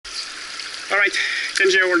Alright,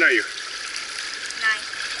 Kenji, how old are you?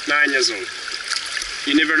 9. 9 years old.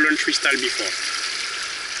 You never learned freestyle before?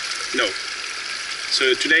 No.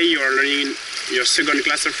 So today you are learning your second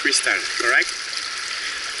class of freestyle, correct?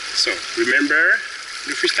 So remember,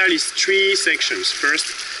 the freestyle is 3 sections.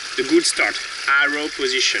 First, the good start, arrow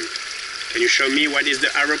position. Can you show me what is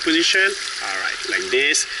the arrow position? Alright, like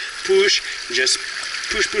this. Push, just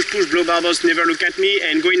push, push, push, blow bubbles, never look at me,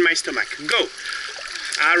 and go in my stomach. Go!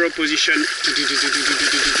 Arrow position.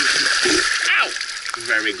 Ow!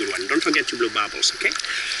 Very good one. Don't forget to blow bubbles, okay?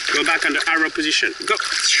 Go back on the arrow position. Go!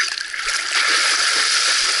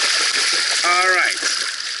 Alright.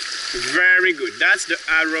 Very good. That's the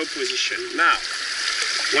arrow position. Now,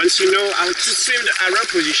 once you know how to swim the arrow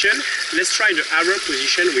position, let's try the arrow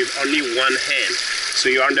position with only one hand. So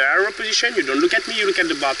you're on the arrow position, you don't look at me, you look at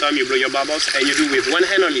the bottom, you blow your bubbles, and you do with one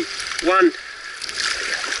hand only. 1,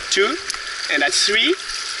 2, and at 3,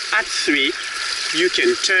 you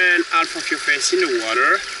can turn half of your face in the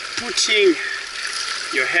water, putting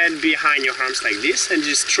your head behind your arms like this, and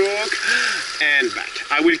just stroke and back.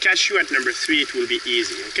 I will catch you at number 3, it will be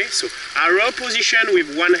easy, okay? So arrow position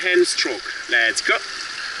with one hand stroke. Let's go.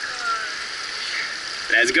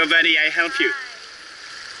 Let's go, buddy, I help you.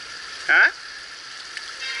 Huh?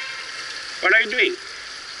 What are you doing?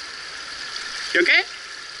 You okay?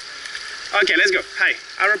 Okay, let's go. Hi.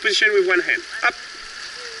 Arrow position with one hand. Up.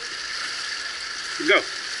 Go.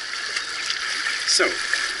 So,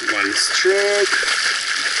 1 stroke,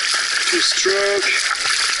 2 stroke,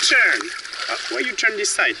 turn. Why you turn this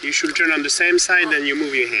side? You should turn on the same side, then you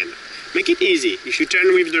move your hand. Make it easy. If you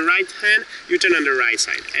turn with the right hand, you turn on the right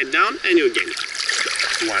side. Head down and you again.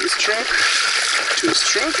 1 stroke, 2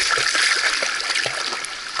 stroke,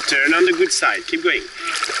 turn on the good side. Keep going.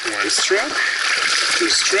 1 stroke, 2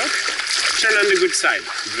 stroke, turn on the good side.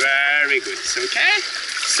 Very good. It's okay?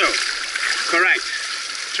 So, correct.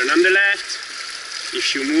 Turn on the left.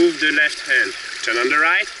 If you move the left hand, turn on the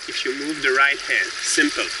right. If you move the right hand.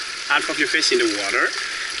 Simple. Half of your face in the water.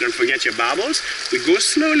 Don't forget your bubbles. We go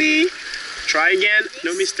slowly. Try again.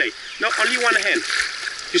 No mistake. No, only one hand.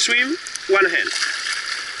 You swim, one hand.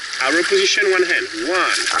 Arrow position, one hand. 1,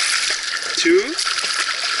 2,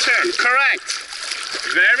 turn. Correct.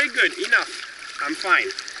 Very good. Enough. I'm fine.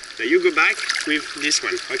 Now you go back with this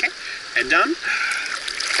one. Okay? Head down.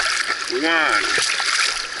 1,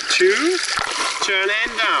 2, turn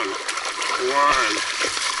and down. 1,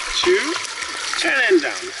 2, turn and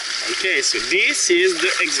down. Okay, so this is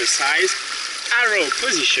the exercise arrow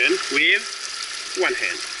position with one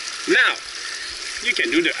hand. Now, you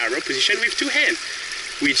can do the arrow position with 2 hands,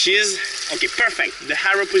 which is, okay, perfect. The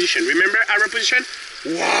arrow position. Remember arrow position?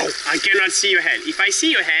 Wow, I cannot see your head. If I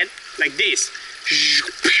see your head, like this,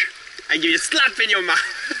 I give you a slap in your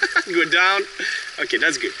mouth. Go down. Okay,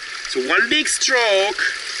 that's good. So 1 big stroke,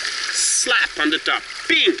 slap on the top,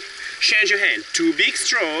 ping. Change your hand. 2 big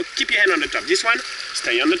stroke, keep your hand on the top. This one,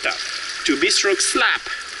 stay on the top. 2 big stroke, slap,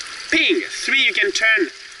 ping. 3, you can turn.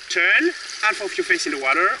 Turn, half of your face in the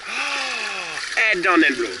water. Head down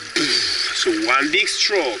and blow. So 1 big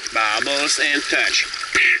stroke, bubbles and touch.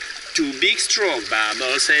 2 big stroke,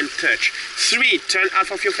 bubbles and touch. 3, turn half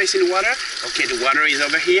of your face in the water. Okay, the water is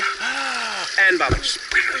over here. And bubbles.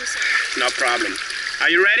 No problem. Are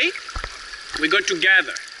you ready? We go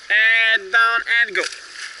together. Head down and go.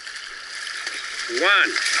 1,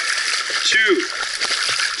 2,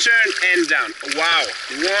 turn and down. Wow.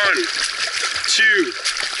 1, 2,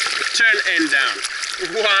 turn and down.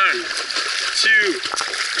 1, 2,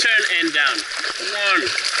 turn and down. 1,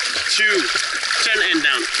 2, turn and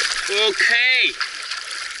down. Okay.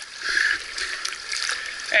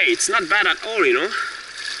 Hey, it's not bad at all, you know,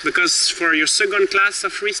 because for your second class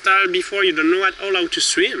of freestyle before, you don't know at all how to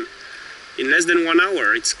swim. In less than 1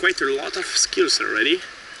 hour, it's quite a lot of skills already.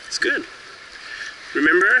 It's good.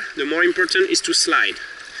 Remember, the more important is to slide.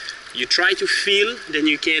 You try to feel, then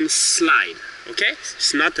you can slide, okay?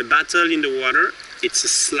 It's not a battle in the water, it's a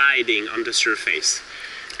sliding on the surface.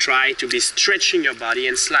 Try to be stretching your body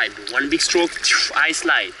and slide. 1 big stroke, I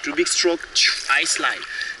slide. 2 big stroke, I slide.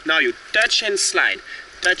 Now you touch and slide.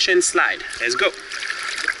 Touch and slide. Let's go.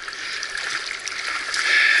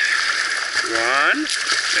 1,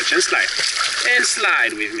 touch and slide. And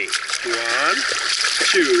slide with me. 1,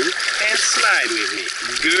 2, and slide with me.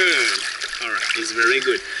 Good. Alright, it's very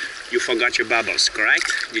good. You forgot your bubbles,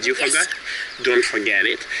 correct? Did you forget? Don't forget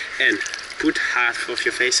it. And put half of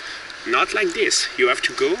your face, not like this. You have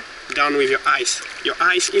to go down with your eyes. Your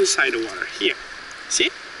eyes inside the water. Here. See?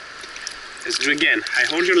 Let's do it again. I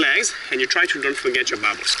hold your legs and you try to don't forget your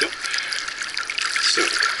bubbles. Go. So,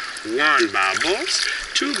 1 bubbles,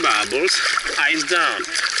 2 bubbles, eyes down.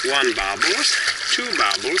 1 bubbles, 2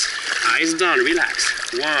 bubbles, eyes down,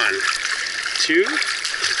 relax. 1, 2,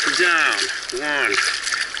 down, 1,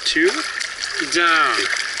 2, down.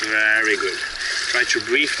 Very good. Try to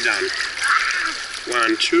breathe down.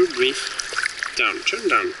 1, 2, breathe down, turn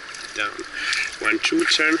down, down. 1, 2,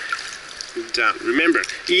 turn down. Remember,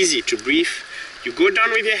 easy to breathe. You go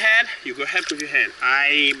down with your head, you go up with your hand.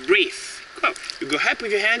 I breathe. Go. You go up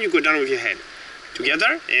with your hand, you go down with your head.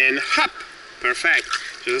 Together and up. Perfect.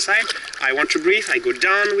 To the side. I want to breathe. I go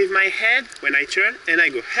down with my head when I turn, and I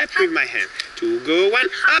go up with my hand. 2 go 1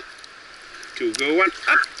 up. 2 go 1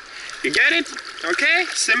 up. You get it? Okay?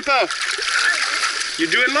 Simple. You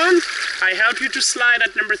do alone? I help you to slide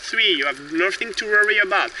at number 3. You have nothing to worry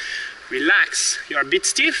about. Relax. You are a bit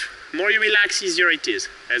stiff. More you relax, easier it is.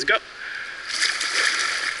 Let's go.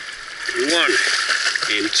 1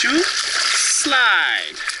 and 2.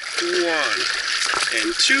 Slide. 1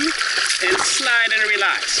 and 2. And slide and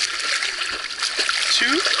relax.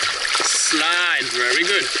 2. Slide. Very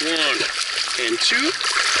good. 1 and 2.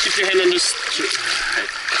 Keep your hand on the stride.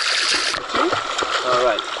 Okay?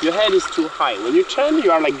 Alright. Your head is too high. When you turn,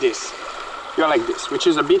 you are like this. You are like this, which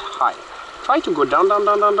is a bit high. Try to go down, down,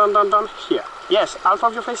 down, down, down, down, down. Here. Yes, half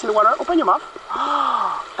of your face in the water. Open your mouth.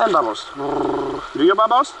 And bubbles. Do your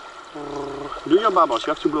bubbles. Do your bubbles.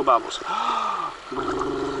 You have to blow bubbles.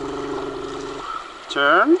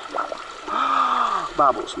 Turn.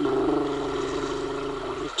 Bubbles.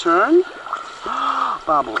 Turn.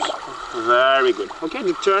 Bubbles. Very good. Okay,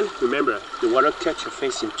 the turn. Remember, the water cuts your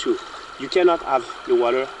face in two. You cannot have the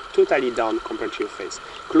water totally down compared to your face.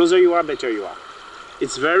 Closer you are, better you are.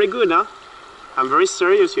 It's very good, huh? I'm very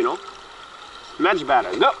serious, you know. Much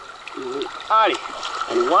better. Go. Allez.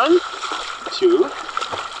 And 1, 2.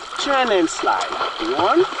 Turn and slide.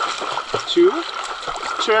 1, 2.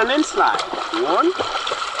 Turn and slide. 1,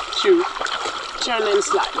 2. Turn and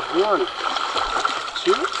slide. 1,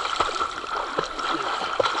 2.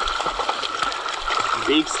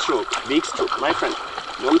 Big stroke, my friend.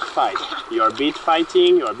 Don't fight. You're a bit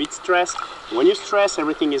fighting, you're a bit stressed. When you stress,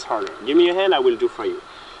 everything is harder. Give me your hand, I will do for you.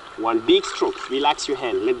 1 big stroke, relax your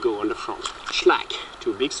hand, let go on the front. Schlack,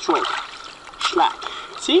 2 big stroke. Schlack.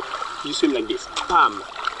 See? You swim like this. Pam.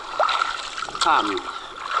 Pam.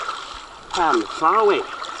 Pam. Far away.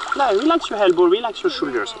 Now, relax your elbow, relax your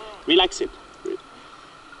shoulders. Relax it.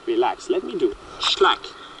 Relax. Let me do.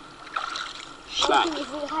 Schlack. Schlack.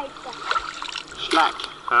 Schlack.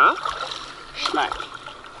 Huh? Schlack.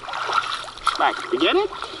 Schlack. You get it?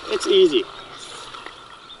 It's easy.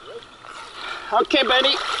 Okay,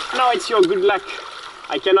 buddy. Now it's your good luck.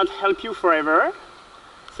 I cannot help you forever,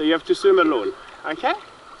 so you have to swim alone. Okay?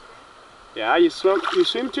 Yeah, you swim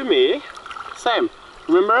to me. Same.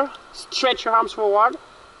 Remember, stretch your arms forward,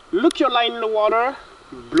 look your line in the water,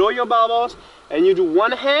 blow your bubbles, and you do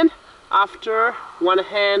one hand after one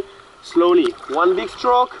hand slowly. 1 big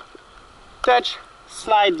stroke, touch,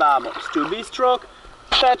 slide bubbles. 2 big stroke,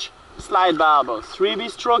 touch, slide bubbles. 3 big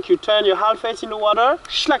stroke, you turn your half face in the water,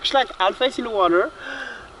 schlack, schlack, half face in the water,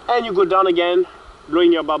 and you go down again,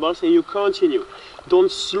 blowing your bubbles, and you continue.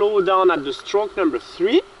 Don't slow down at the stroke number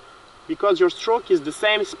 3, because your stroke is the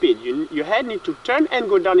same speed. Your head needs to turn and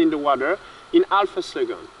go down in the water in half a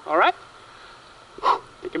second. All right?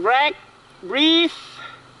 Take a break, breathe,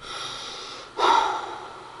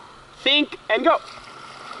 think and go.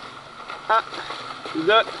 1, 2,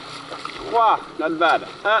 3, not bad.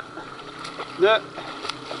 1, 2,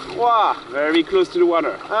 3, very close to the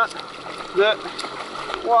water. 1, 2,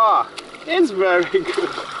 3, it's very good.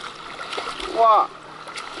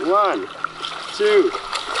 1, 2,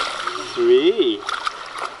 3.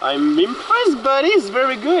 I'm impressed, buddy. It's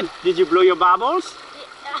very good. Did you blow your bubbles?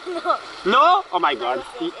 No. No? Oh my God,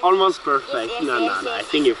 almost perfect. No. I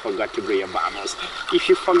think you forgot to blow your bubbles. If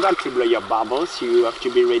you forgot to blow your bubbles, you have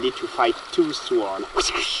to be ready to fight 2 swans.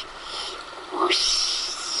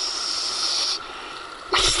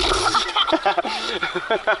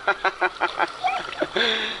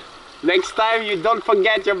 Next time you don't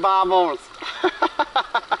forget your bubbles.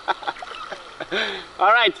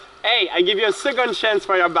 All right. Hey, I give you a second chance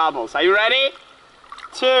for your bubbles. Are you ready?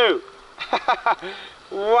 2.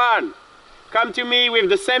 1. Come to me with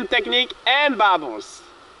the same technique and bubbles.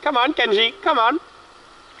 Come on, Kenji, come on.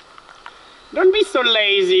 Don't be so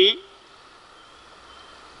lazy.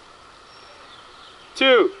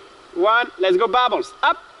 2, 1, let's go bubbles.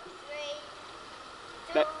 Up.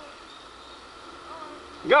 3,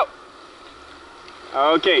 2, go.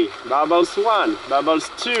 Okay, bubbles 1, bubbles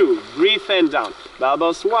 2, breathe and down.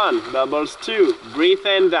 Bubbles 1, bubbles 2, breathe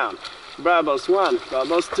and down. Bubbles 1,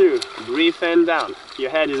 bubbles 2, breathe and down. Your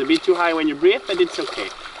head is a bit too high when you breathe, but it's okay.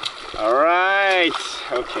 All right,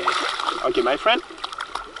 Okay. Okay, my friend.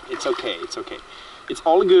 It's okay, it's okay. It's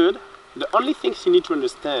all good. The only things you need to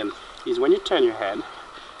understand is when you turn your head,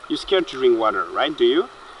 you're scared to drink water, right? Do you?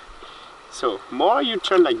 So, more you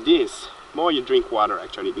turn like this, more you drink water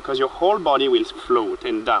actually, because your whole body will float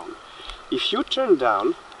and down. If you turn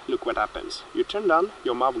down, look what happens. You turn down,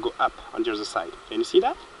 your mouth will go up on the other side. Can you see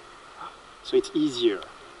that? So it's easier.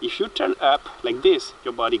 If you turn up like this,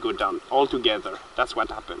 your body go down all together. That's what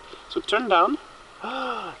happened. So turn down,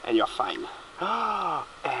 and you're fine.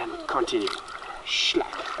 And continue.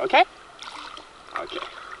 Schlack. Okay? Okay.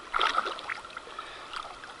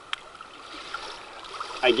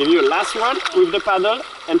 I give you a last one with the paddle,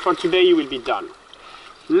 and for today you will be done.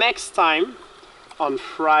 Next time, on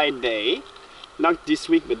Friday, not this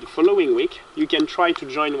week but the following week, you can try to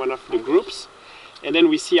join one of the groups, and then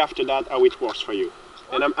we see after that how it works for you.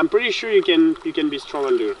 And I'm pretty sure you can be strong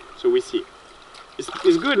on the, so we see.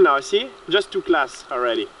 It's good now, see? Just 2 classes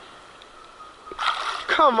already.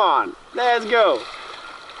 Come on, let's go.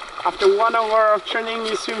 After 1 hour of training,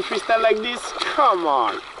 you swim freestyle like this? Come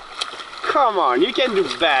on. Come on, you can do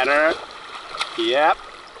better. Yep.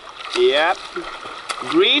 Yep.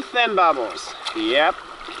 Breathe and bubbles. Yep.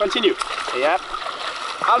 Continue. Yep.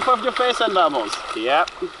 Half of your face and bubbles.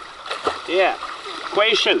 Yep. Yeah.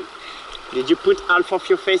 Question. Did you put half of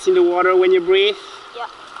your face in the water when you breathe? Yeah.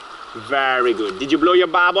 Very good. Did you blow your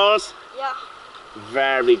bubbles? Yeah.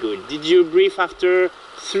 Very good. Did you breathe after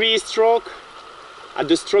 3 stroke? At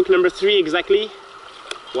the stroke number 3 exactly?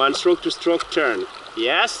 1 stroke, 2 stroke, turn.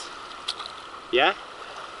 Yes? Yeah?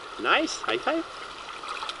 Nice. High five.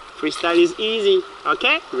 Freestyle is easy.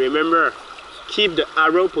 Okay? Remember, keep the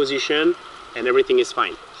arrow position and everything is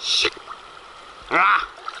fine. Ah!